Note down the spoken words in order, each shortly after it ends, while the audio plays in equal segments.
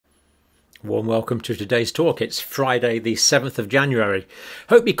Warm welcome to today's talk. It's Friday the 7th of January.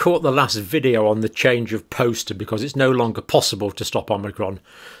 Hope you caught the last video on the change of poster because it's no longer possible to stop Omicron.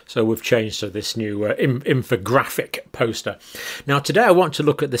 So we've changed to this new infographic poster. Now today I want to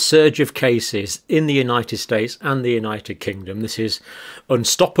look at the surge of cases in the United States and the United Kingdom. This is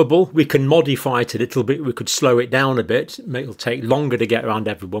unstoppable. We can modify it a little bit. We could slow it down a bit. It'll take longer to get around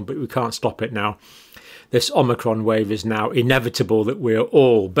everyone, but we can't stop it now. This Omicron wave is now inevitable that we are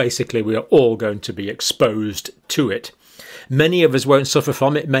all going to be exposed to it. Many of us won't suffer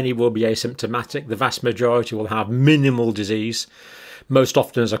from it. Many will be asymptomatic. The vast majority will have minimal disease, most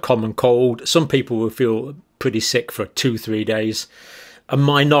often as a common cold. Some people will feel pretty sick for 2-3 days. A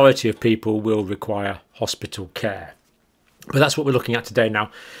minority of people will require hospital care. But that's what we're looking at today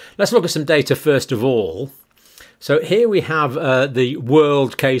now. Let's look at some data first of all. So here we have the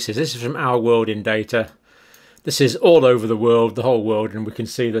world cases. This is from Our World in Data. This is all over the world, the whole world, and we can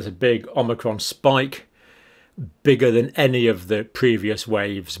see there's a big Omicron spike, bigger than any of the previous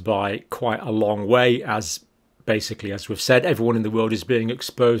waves by quite a long way, as we've said, everyone in the world is being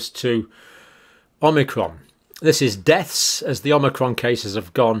exposed to Omicron. This is deaths. As the Omicron cases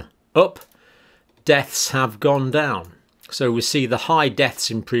have gone up, deaths have gone down. So we see the high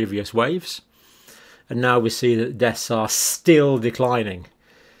deaths in previous waves, and now we see that deaths are still declining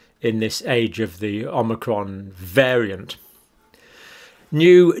in this age of the Omicron variant.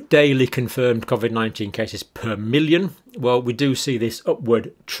 New daily confirmed COVID-19 cases per million. Well, we do see this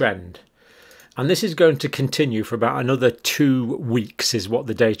upward trend. And this is going to continue for about another 2 weeks is what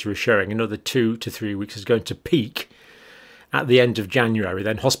the data is showing. Another 2 to 3 weeks is going to peak at the end of January.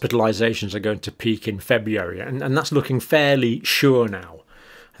 Then hospitalizations are going to peak in February. And that's looking fairly sure now.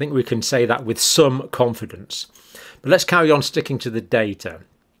 I think we can say that with some confidence. But let's carry on sticking to the data.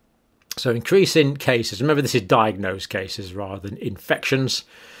 So increase in cases. Remember, this is diagnosed cases rather than infections.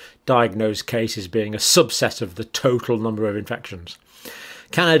 Diagnosed cases being a subset of the total number of infections.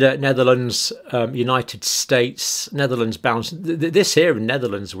 Canada, Netherlands, United States, Netherlands bounced. This here in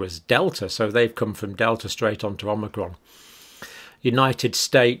Netherlands was Delta, so they've come from Delta straight onto Omicron. United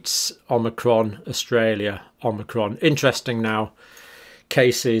States, Omicron, Australia, Omicron. Interesting now,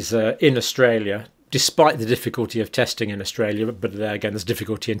 cases in Australia, despite the difficulty of testing in Australia, but there again, there's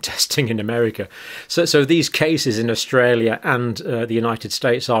difficulty in testing in America. So these cases in Australia and the United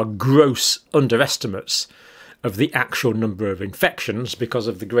States are gross underestimates of the actual number of infections because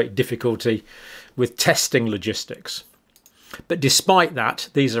of the great difficulty with testing logistics. But despite that,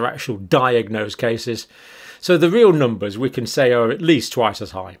 these are actual diagnosed cases. So the real numbers we can say are at least twice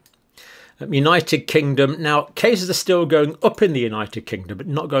as high. United Kingdom, now cases are still going up in the United Kingdom, but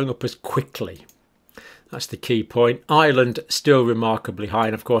not going up as quickly. That's the key point. Ireland still remarkably high,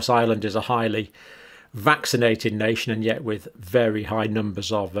 and of course Ireland is a highly vaccinated nation and yet with very high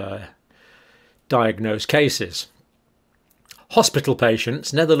numbers of diagnosed cases. Hospital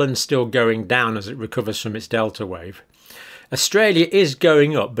patients, Netherlands still going down as it recovers from its Delta wave. Australia is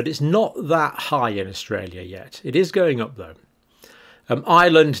going up, but it's not that high in Australia yet. It is going up though.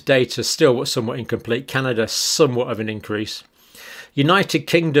 Ireland data still somewhat incomplete. Canada somewhat of an increase. United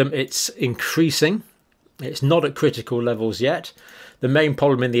Kingdom, it's increasing. It's not at critical levels yet. The main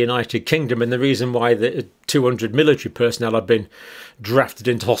problem in the United Kingdom, and the reason why the 200 military personnel have been drafted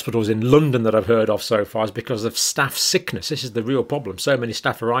into hospitals in London that I've heard of so far, is because of staff sickness. This is the real problem. So many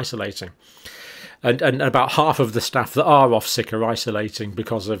staff are isolating. And about half of the staff that are off sick are isolating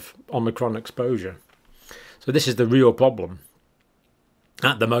because of Omicron exposure. So this is the real problem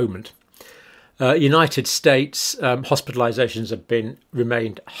at the moment. United States hospitalizations have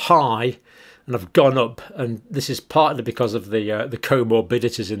remained high and have gone up, and this is partly because of the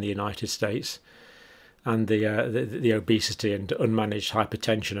comorbidities in the United States and the obesity and unmanaged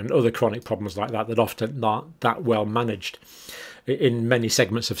hypertension and other chronic problems like that often not that well managed in many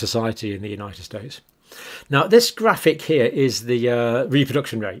segments of society in the United States. Now this graphic here is the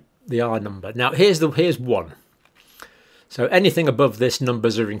reproduction rate, the R number. Now here's one. So anything above this,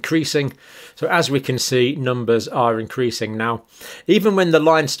 numbers are increasing. So as we can see, numbers are increasing now. Even when the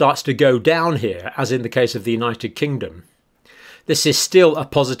line starts to go down here, as in the case of the United Kingdom, this is still a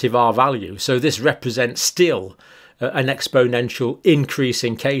positive R value. So this represents still an exponential increase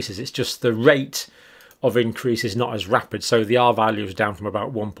in cases. It's just the rate of increase is not as rapid. So the R value is down from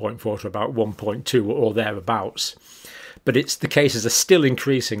about 1.4 to about 1.2 or thereabouts. But the cases are still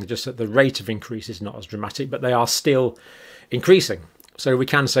increasing, just that the rate of increase is not as dramatic, but they are still increasing. So we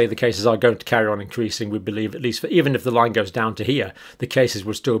can say the cases are going to carry on increasing. We believe, at least even if the line goes down to here, the cases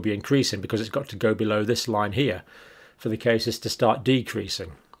will still be increasing because it's got to go below this line here for the cases to start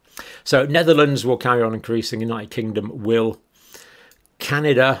decreasing. So Netherlands will carry on increasing, United Kingdom will.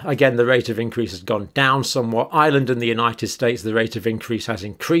 Canada, again, the rate of increase has gone down somewhat. Ireland and the United States, the rate of increase has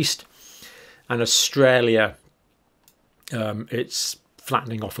increased. And Australia, it's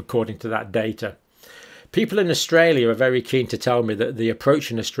flattening off according to that data. People in Australia are very keen to tell me that the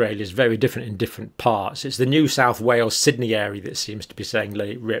approach in Australia is very different in different parts. It's the New South Wales, Sydney area that seems to be saying let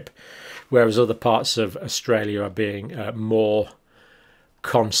it rip, whereas other parts of Australia are being more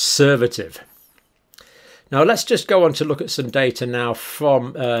conservative. Now let's just go on to look at some data now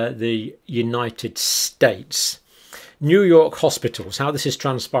from the United States. New York hospitals, how this is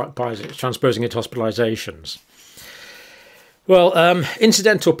transposing into hospitalizations. Well,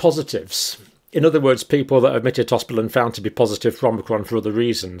 incidental positives, in other words, people that are admitted to hospital and found to be positive for Omicron for other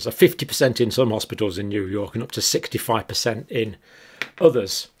reasons, are 50% in some hospitals in New York and up to 65% in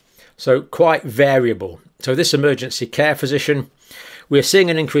others. So quite variable. So this emergency care physician, we're seeing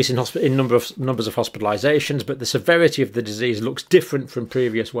an increase in numbers of hospitalizations, but the severity of the disease looks different from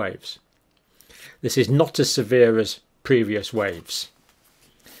previous waves. This is not as severe as previous waves.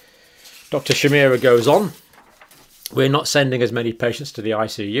 Dr. Shamira goes on, we're not sending as many patients to the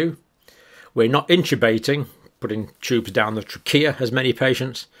I.C.U. We're not intubating, putting tubes down the trachea as many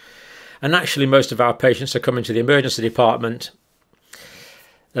patients. And actually most of our patients are coming to the emergency department.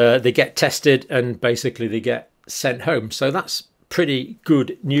 They get tested and basically they get sent home. So that's pretty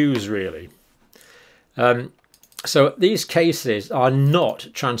good news, really. So these cases are not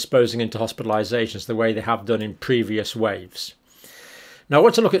transposing into hospitalizations the way they have done in previous waves. Now I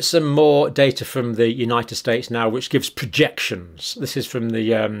want to look at some more data from the United States now, which gives projections. This is from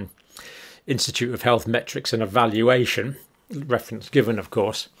the Institute of Health Metrics and Evaluation, reference given, of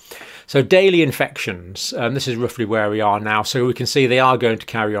course. So daily infections, this is roughly where we are now. So we can see they are going to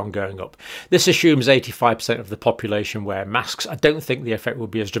carry on going up. This assumes 85% of the population wear masks. I don't think the effect will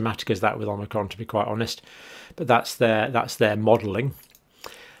be as dramatic as that with Omicron, to be quite honest. But that's their modelling.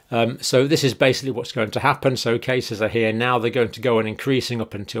 So this is basically what's going to happen. So cases are here now. They're going to go on increasing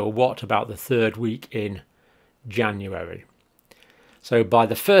up until what? About the 3rd week in January. So by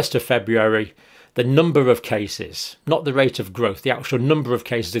the 1st of February, the number of cases, not the rate of growth, the actual number of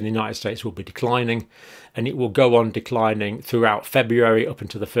cases in the United States will be declining, and it will go on declining throughout February up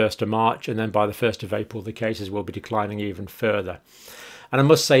until the 1st of March, and then by the 1st of April the cases will be declining even further. And I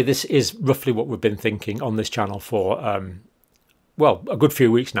must say this is roughly what we've been thinking on this channel for, well, a good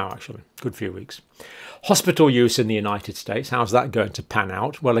few weeks now actually, good few weeks. Hospital use in the United States, how's that going to pan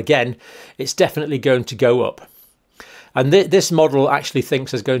out? Well, again, it's definitely going to go up. And this model actually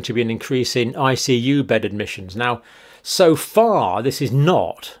thinks there's going to be an increase in I.C.U. bed admissions. Now, so far, this is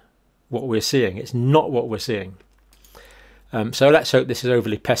not what we're seeing. It's not what we're seeing. So let's hope this is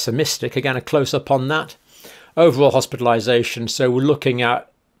overly pessimistic. Again, a close-up on that. Overall hospitalisation. So we're looking at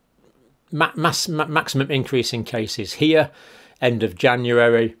maximum increase in cases here, end of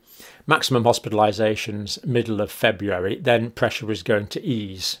January. Maximum hospitalisations, middle of February. Then pressure is going to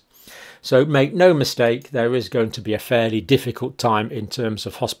ease. So make no mistake, there is going to be a fairly difficult time in terms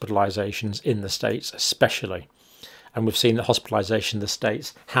of hospitalisations in the States especially. And we've seen that hospitalisation in the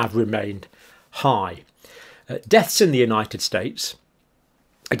States have remained high. Deaths in the United States,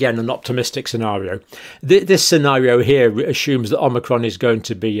 again an optimistic scenario. This scenario here assumes that Omicron is going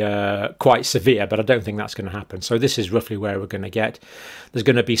to be quite severe, but I don't think that's going to happen. So this is roughly where we're going to get. There's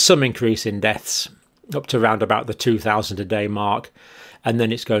going to be some increase in deaths up to around about the 2,000 a day mark. And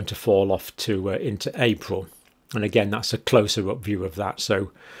then it's going to fall off to into April. And again, that's a closer up view of that. So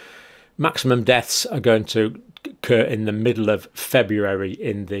maximum deaths are going to occur in the middle of February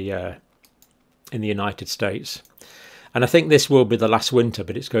in the United States. And I think this will be the last winter,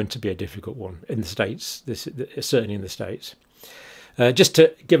 but it's going to be a difficult one in the States, certainly in the States. Just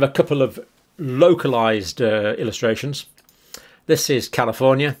to give a couple of localized illustrations. This is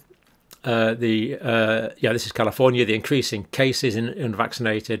California. This is California, the increasing cases in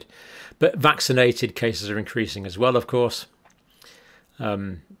unvaccinated, but vaccinated cases are increasing as well, of course.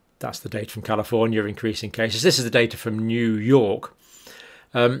 That's the data from California, increasing cases. This is the data from New York.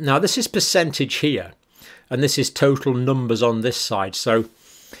 Now this is percentage here, and this is total numbers on this side. So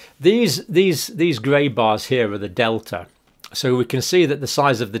these grey bars here are the delta. So we can see that the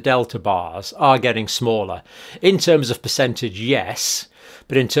size of the delta bars are getting smaller. In terms of percentage, yes,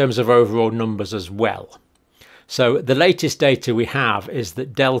 but in terms of overall numbers as well. So the latest data we have is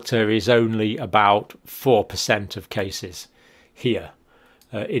that delta is only about 4% of cases here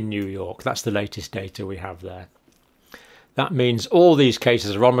in New York. That's the latest data we have there. That means all these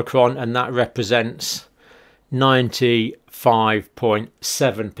cases are Omicron, and that represents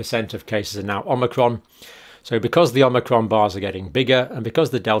 95.7% of cases are now Omicron. So because the Omicron bars are getting bigger and because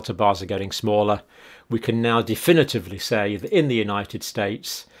the Delta bars are getting smaller, we can now definitively say that in the United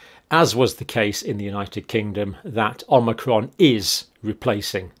States, as was the case in the United Kingdom, that Omicron is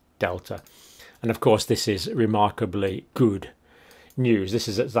replacing Delta. And of course, this is remarkably good news. This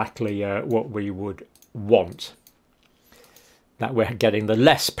is exactly what we would want, that we're getting the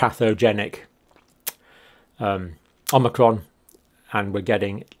less pathogenic Omicron and we're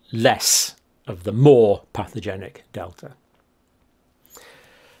getting less of the more pathogenic Delta.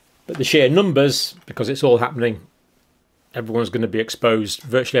 But the sheer numbers, because it's all happening, everyone's going to be exposed,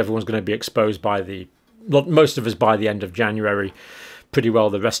 virtually everyone's going to be exposed by most of us by the end of January, pretty well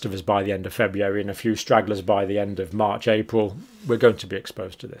the rest of us by the end of February, and a few stragglers by the end of March, April. We're going to be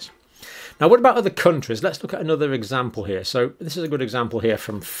exposed to this. Now, what about other countries? Let's look at another example here. So this is a good example here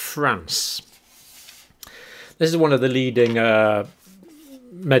from France. This is one of the leading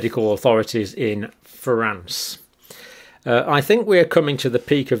medical authorities in France. I think we're coming to the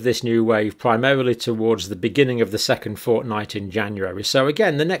peak of this new wave primarily towards the beginning of the second fortnight in January. So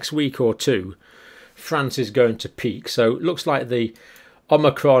again, the next week or two, France is going to peak. So it looks like the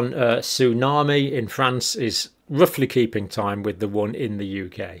Omicron tsunami in France is roughly keeping time with the one in the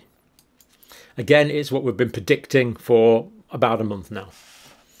UK. Again, it's what we've been predicting for about a month now.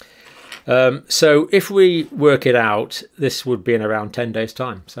 So if we work it out, this would be in around 10 days'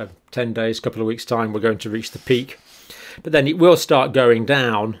 time. So 10 days, a couple of weeks' time, we're going to reach the peak. But then it will start going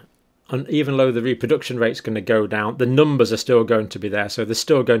down. And even though the reproduction rate's going to go down, the numbers are still going to be there. So there's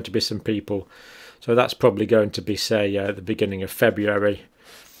still going to be some people. So that's probably going to be, say, the beginning of February.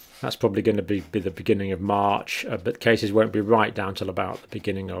 That's probably going to be the beginning of March. But cases won't be right down till about the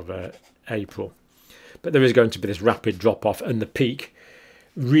beginning of April. But there is going to be this rapid drop-off and the peak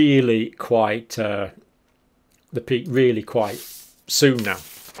really quite soon now.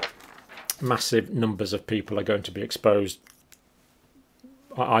 Massive numbers of people are going to be exposed.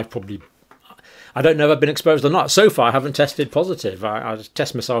 I don't know if I've been exposed or not. So far I haven't tested positive. I just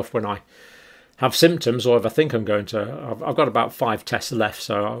test myself when I have symptoms or if I think I'm going to. I've got about 5 tests left,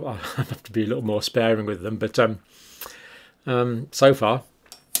 so I'll have to be a little more sparing with them. But so far.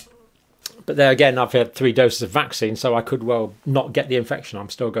 But there again, I've had 3 doses of vaccine, so I could well not get the infection. I'm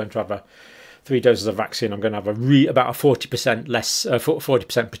still going to have 3 doses of vaccine. I'm going to have about a 40% less,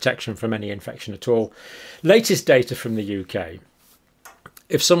 40% protection from any infection at all. Latest data from the UK.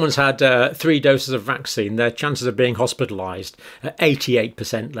 If someone's had 3 doses of vaccine, their chances of being hospitalised are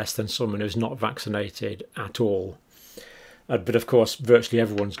 88% less than someone who's not vaccinated at all. But of course, virtually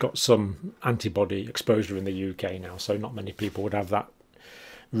everyone's got some antibody exposure in the UK now, so not many people would have that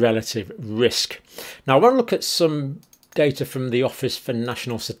relative risk. Now, I want to look at some data from the Office for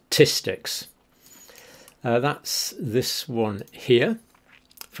National Statistics. That's this one here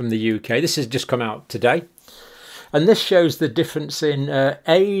from the UK. This has just come out today. And this shows the difference in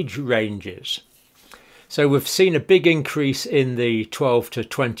age ranges. So we've seen a big increase in the 12 to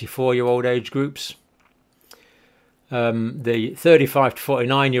 24-year-old age groups. The 35 to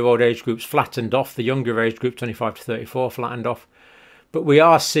 49-year-old age groups flattened off. The younger age group, 25 to 34, flattened off. But we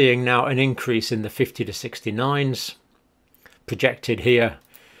are seeing now an increase in the 50 to 69s projected here.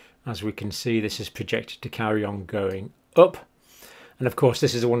 As we can see, this is projected to carry on going up. And of course,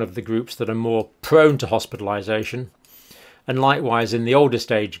 this is one of the groups that are more prone to hospitalisation. And likewise, in the oldest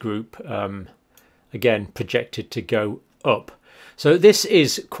age group, again, projected to go up. So this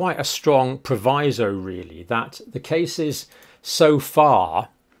is quite a strong proviso, really, that the cases so far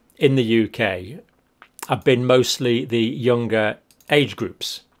in the UK have been mostly the younger age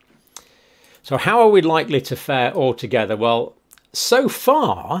groups. So how are we likely to fare altogether? Well, so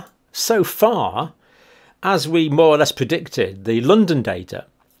far, as we more or less predicted, the London data,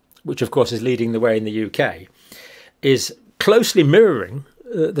 which of course is leading the way in the UK, is closely mirroring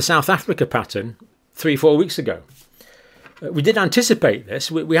the South Africa pattern 3-4 weeks ago. We did anticipate this.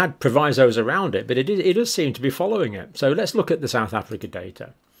 We had provisos around it, but it does seem to be following it. So let's look at the South Africa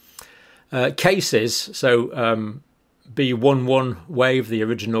data. Cases, so B11 wave, the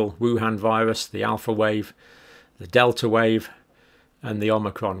original Wuhan virus, the Alpha wave, the Delta wave, and the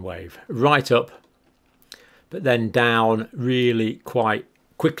Omicron wave. Right up, but then down really quite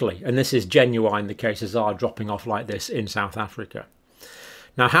quickly. And this is genuine. The cases are dropping off like this in South Africa.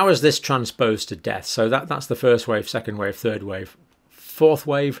 Now, how is this transposed to death? So that's the first wave, second wave, third wave, fourth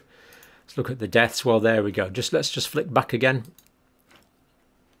wave. Let's look at the deaths. Well, there we go. Let's just flick back again.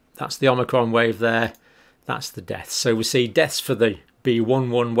 That's the Omicron wave there. That's the deaths. So we see deaths for the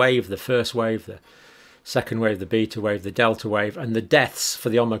B11 wave, the first wave, the second wave, the beta wave, the delta wave, and the deaths for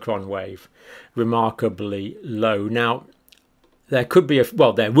the Omicron wave remarkably low. Now, there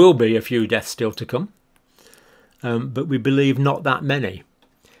will be a few deaths still to come. but we believe not that many.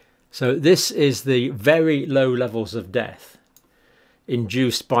 So this is the very low levels of death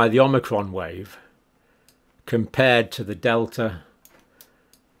induced by the Omicron wave compared to the Delta,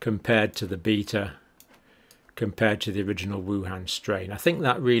 compared to the Beta, compared to the original Wuhan strain. I think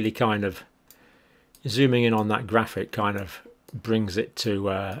that really kind of, zooming in on that graphic, kind of brings it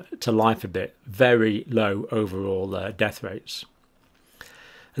to life a bit. Very low overall death rates.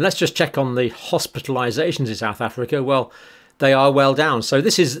 And let's just check on the hospitalizations in South Africa. Well, they are well down. So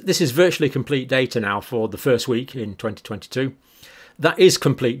this is virtually complete data now for the first week in 2022. That is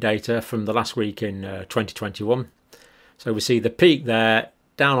complete data from the last week in 2021. So we see the peak there,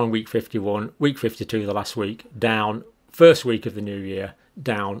 down on week 51, week 52 the last week, down, first week of the new year,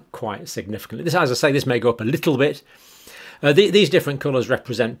 down quite significantly. This, as I say, this may go up a little bit. These different colours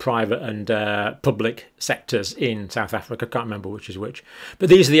represent private and public sectors in South Africa. I can't remember which is which. But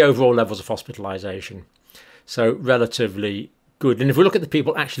these are the overall levels of hospitalisation. So relatively good. And if we look at the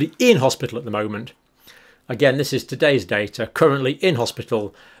people actually in hospital at the moment, again, this is today's data. Currently in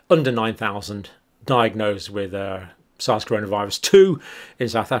hospital, under 9,000 diagnosed with SARS coronavirus 2 in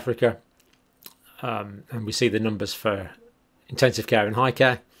South Africa. And we see the numbers for intensive care and high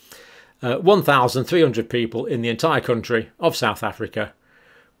care. 1,300 people in the entire country of South Africa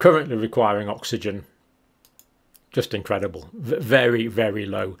currently requiring oxygen. Just incredible. Very, very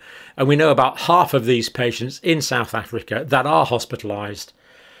low. And we know about half of these patients in South Africa that are hospitalised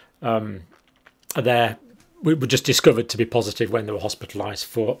were just discovered to be positive when they were hospitalised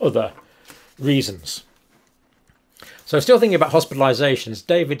for other reasons. So still thinking about hospitalizations,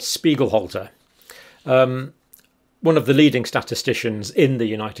 David Spiegelhalter, one of the leading statisticians in the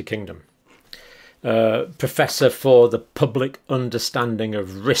United Kingdom, professor for the public understanding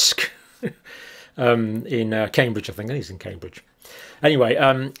of risk in Cambridge, I think. He's in Cambridge.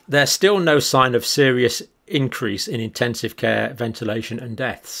 Anyway, there's still no sign of serious increase in intensive care, ventilation and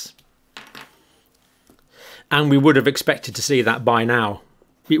deaths. And we would have expected to see that by now.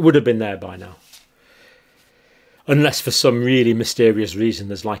 It would have been there by now. Unless for some really mysterious reason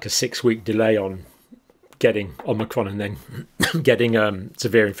there's like a 6-week delay on getting Omicron and then getting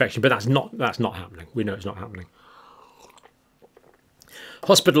severe infection. But that's not happening. We know it's not happening.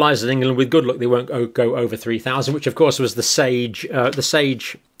 Hospitalised in England, with good luck, they won't go over 3,000, which of course was the sage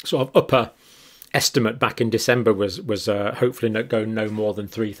sort of upper estimate back in December was hopefully no more than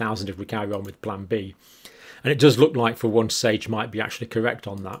 3,000 if we carry on with Plan B. And it does look like for once Sage might be actually correct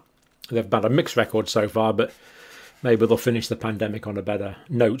on that. They've had a mixed record so far, but maybe they'll finish the pandemic on a better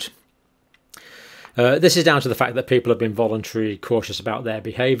note. This is down to the fact that people have been voluntarily cautious about their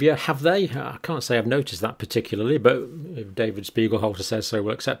behaviour. Have they? I can't say I've noticed that particularly, but if David Spiegelhalter says so,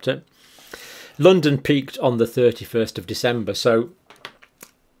 we'll accept it. London peaked on the 31st of December, so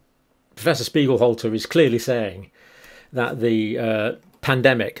Professor Spiegelhalter is clearly saying that the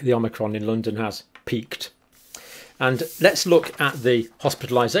pandemic, the Omicron in London, has peaked. And let's look at the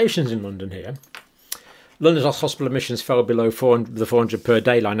hospitalisations in London here. London's hospital admissions fell below the 400 per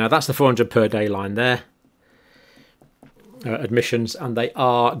day line. Now that's the 400 per day line there. Admissions, and they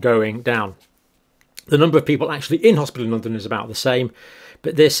are going down. The number of people actually in hospital in London is about the same,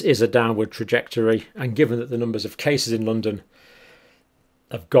 but this is a downward trajectory. And given that the numbers of cases in London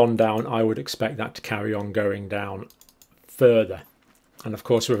have gone down, I would expect that to carry on going down further. And of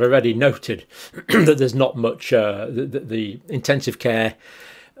course, we've already noted that there's not much, the intensive care,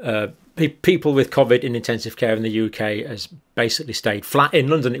 people with COVID in intensive care in the UK has basically stayed flat. In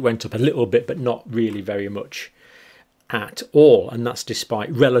London, it went up a little bit, but not really very much at all. And that's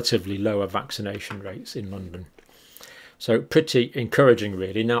despite relatively lower vaccination rates in London. So pretty encouraging,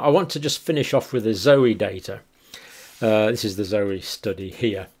 really. Now, I want to just finish off with the Zoe data. This is the Zoe study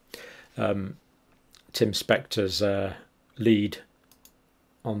here. Tim Spector's lead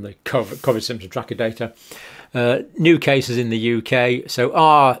on the COVID symptom tracker data. New cases in the UK. So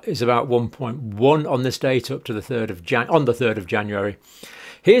R is about 1.1 on this data up to the 3rd of January.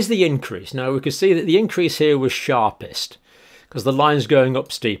 Here's the increase. Now we can see that the increase here was sharpest because the line's going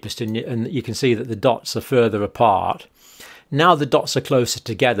up steepest, and you can see that the dots are further apart. Now the dots are closer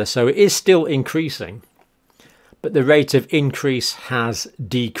together, so it is still increasing, but the rate of increase has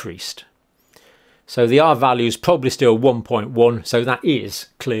decreased. So the R value is probably still 1.1, so that is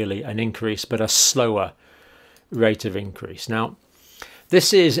clearly an increase, but a slower rate of increase. Now,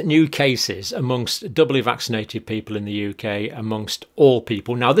 this is new cases amongst doubly vaccinated people in the UK, amongst all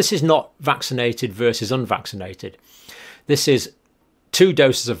people. Now, this is not vaccinated versus unvaccinated. This is 2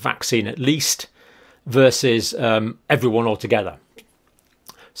 doses of vaccine at least versus everyone altogether.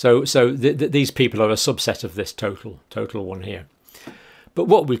 So these people are a subset of this total one here. But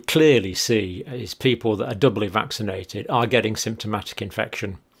what we clearly see is people that are doubly vaccinated are getting symptomatic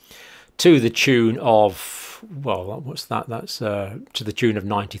infection to the tune of, well, what's that? That's to the tune of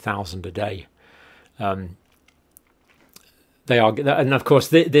 90,000 a day. They are, and of course,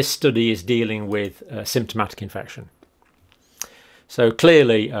 this study is dealing with symptomatic infection. So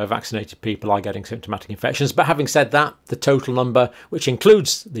clearly, vaccinated people are getting symptomatic infections. But having said that, the total number, which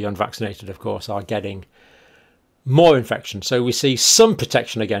includes the unvaccinated, of course, are getting more infection. So we see some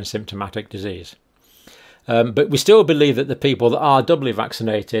protection against symptomatic disease. But we still believe that the people that are doubly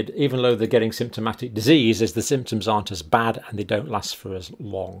vaccinated, even though they're getting symptomatic disease, is the symptoms aren't as bad and they don't last for as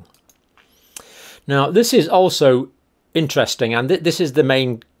long. Now, this is also interesting, and this is the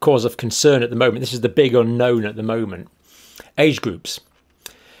main cause of concern at the moment. This is the big unknown at the moment. Age groups.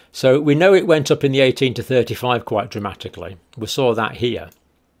 So we know it went up in the 18 to 35 quite dramatically. We saw that here.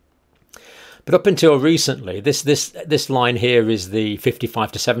 But up until recently, this line here is the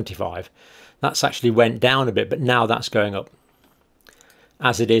 55 to 75. That's actually went down a bit, but now that's going up,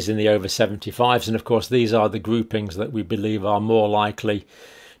 as it is in the over 75s. And of course, these are the groupings that we believe are more likely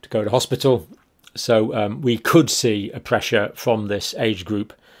to go to hospital. So we could see a pressure from this age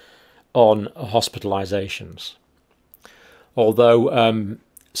group on hospitalizations. Although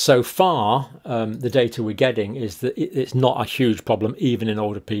so far, the data we're getting is that it's not a huge problem, even in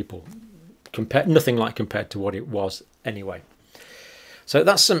older people. Nothing like compared to what it was anyway. So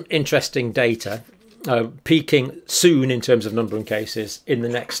that's some interesting data, peaking soon in terms of number of cases in the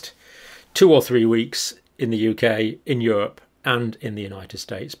next 2 or 3 weeks in the UK, in Europe and in the United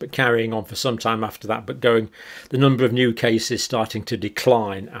States, but carrying on for some time after that, but the number of new cases starting to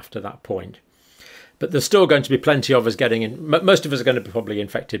decline after that point. But there's still going to be plenty of us getting in. Most of us are going to be probably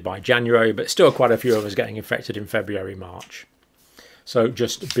infected by January, but still quite a few of us getting infected in February, March. So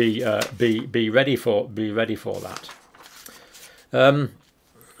just be ready for that.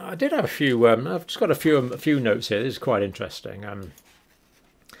 I did have a few. I've just got a few notes here. This is quite interesting.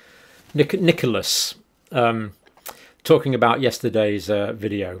 Nicholas, talking about yesterday's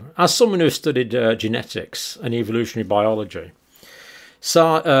video. As someone who studied genetics and evolutionary biology,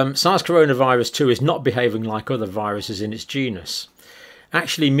 SARS coronavirus 2 is not behaving like other viruses in its genus,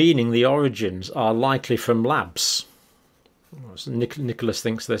 actually meaning the origins are likely from labs. Nicholas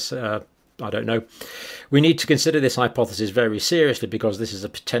thinks this. I don't know. We need to consider this hypothesis very seriously because this is a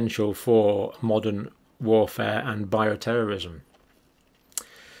potential for modern warfare and bioterrorism.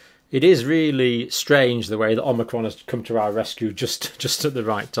 It is really strange the way that Omicron has come to our rescue just at the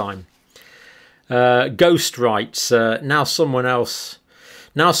right time. Ghost writes, now someone else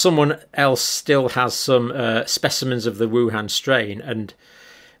still has some specimens of the Wuhan strain and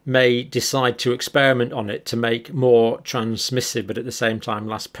may decide to experiment on it to make more transmissive, but at the same time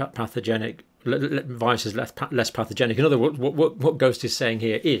less pathogenic. Viruses less pathogenic. In other words, what Ghost is saying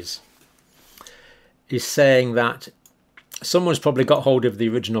here is saying that someone's probably got hold of the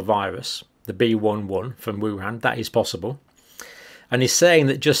original virus, the B11 from Wuhan. That is possible, and he's saying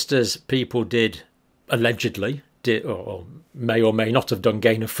that just as people did allegedly or may or may not have done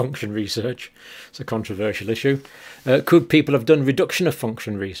gain of function research, it's a controversial issue, could people have done reduction of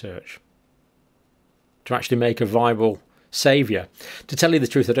function research to actually make a viral saviour? To tell you the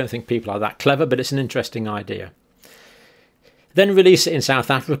truth, I don't think people are that clever, but it's an interesting idea. Then release it in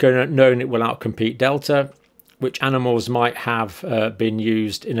South Africa, knowing it will outcompete Delta. Which animals might have been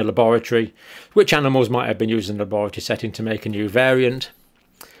used in a laboratory? Which animals might have been used in a laboratory setting to make a new variant?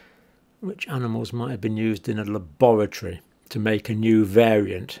 Which animals might have been used in a laboratory to make a new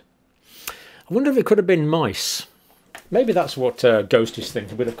variant? I wonder if it could have been mice. Maybe that's what Ghost is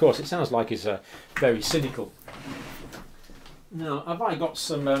thinking, but of course it sounds like he's very cynical. Now, have I got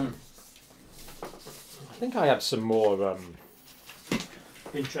some... I think I had some more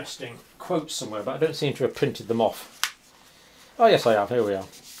interesting quotes somewhere, but I don't seem to have printed them off. Oh yes, I have. Here we are.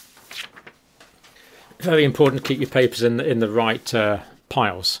 Very important to keep your papers in the right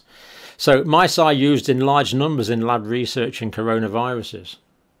piles. So, mice are used in large numbers in lab research in coronaviruses.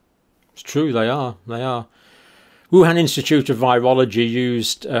 It's true, they are. They are. Wuhan Institute of Virology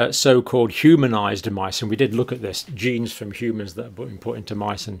used so-called humanized mice, and we did look at this, genes from humans that have been put into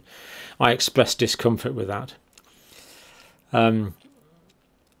mice, and I expressed discomfort with that.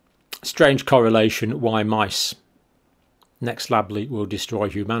 Strange correlation, why mice? Next lab leak will destroy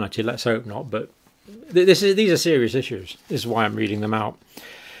humanity. Let's hope not, but these are serious issues. This is why I'm reading them out.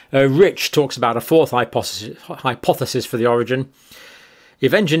 Rich talks about a fourth hypothesis for the origin.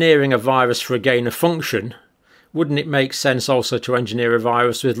 If engineering a virus for a gain of function, wouldn't it make sense also to engineer a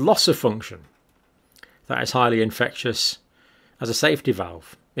virus with loss of function that is highly infectious as a safety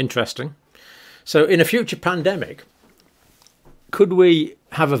valve? Interesting. So in a future pandemic, could we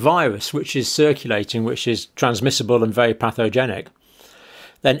have a virus which is circulating, which is transmissible and very pathogenic,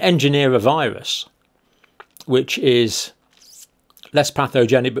 then engineer a virus which is less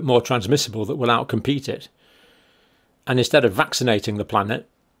pathogenic but more transmissible that will outcompete it, and instead of vaccinating the planet,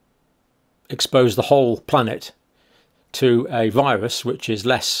 expose the whole planet to a virus which is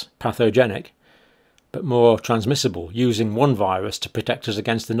less pathogenic but more transmissible, using one virus to protect us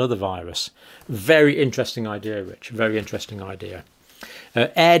against another virus. Very interesting idea, Rich. Very interesting idea.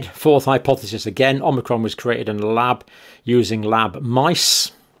 Ed, fourth hypothesis again. Omicron was created in a lab using lab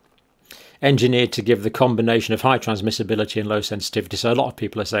mice, engineered to give the combination of high transmissibility and low sensitivity. So a lot of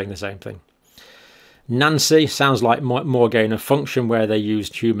people are saying the same thing. Nancy, sounds like more gain of function where they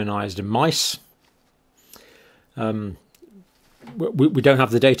used humanized mice. We don't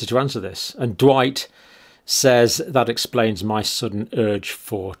have the data to answer this. And Dwight says that explains my sudden urge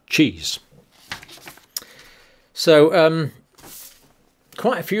for cheese. So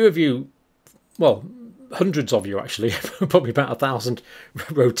quite a few of you, well, hundreds of you actually, probably about 1,000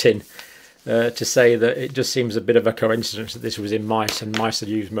 wrote in to say that it just seems a bit of a coincidence that this was in mice, and mice are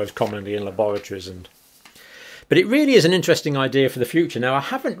used most commonly in laboratories. But it really is an interesting idea for the future. Now, I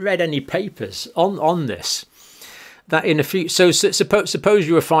haven't read any papers on this. That in a few, so suppose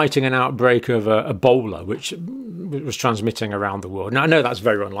you were fighting an outbreak of Ebola, which was transmitting around the world. Now I know that's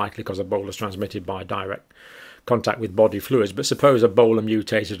very unlikely because Ebola is transmitted by direct contact with body fluids. But suppose Ebola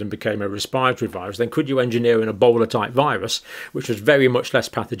mutated and became a respiratory virus, then could you engineer an Ebola-type virus, which was very much less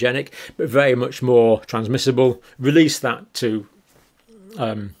pathogenic but very much more transmissible? Release that to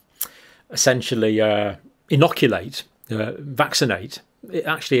essentially inoculate, vaccinate.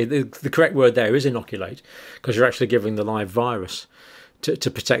 Actually, the correct word there is inoculate, because you're actually giving the live virus to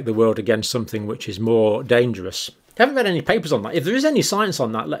protect the world against something which is more dangerous. I haven't read any papers on that. If there is any science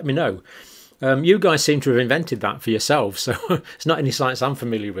on that, let me know. You guys seem to have invented that for yourselves, so it's not any science I'm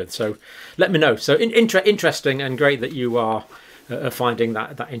familiar with. So let me know. So interesting, and great that you are finding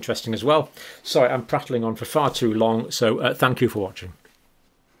that interesting as well. Sorry, I'm prattling on for far too long, so thank you for watching.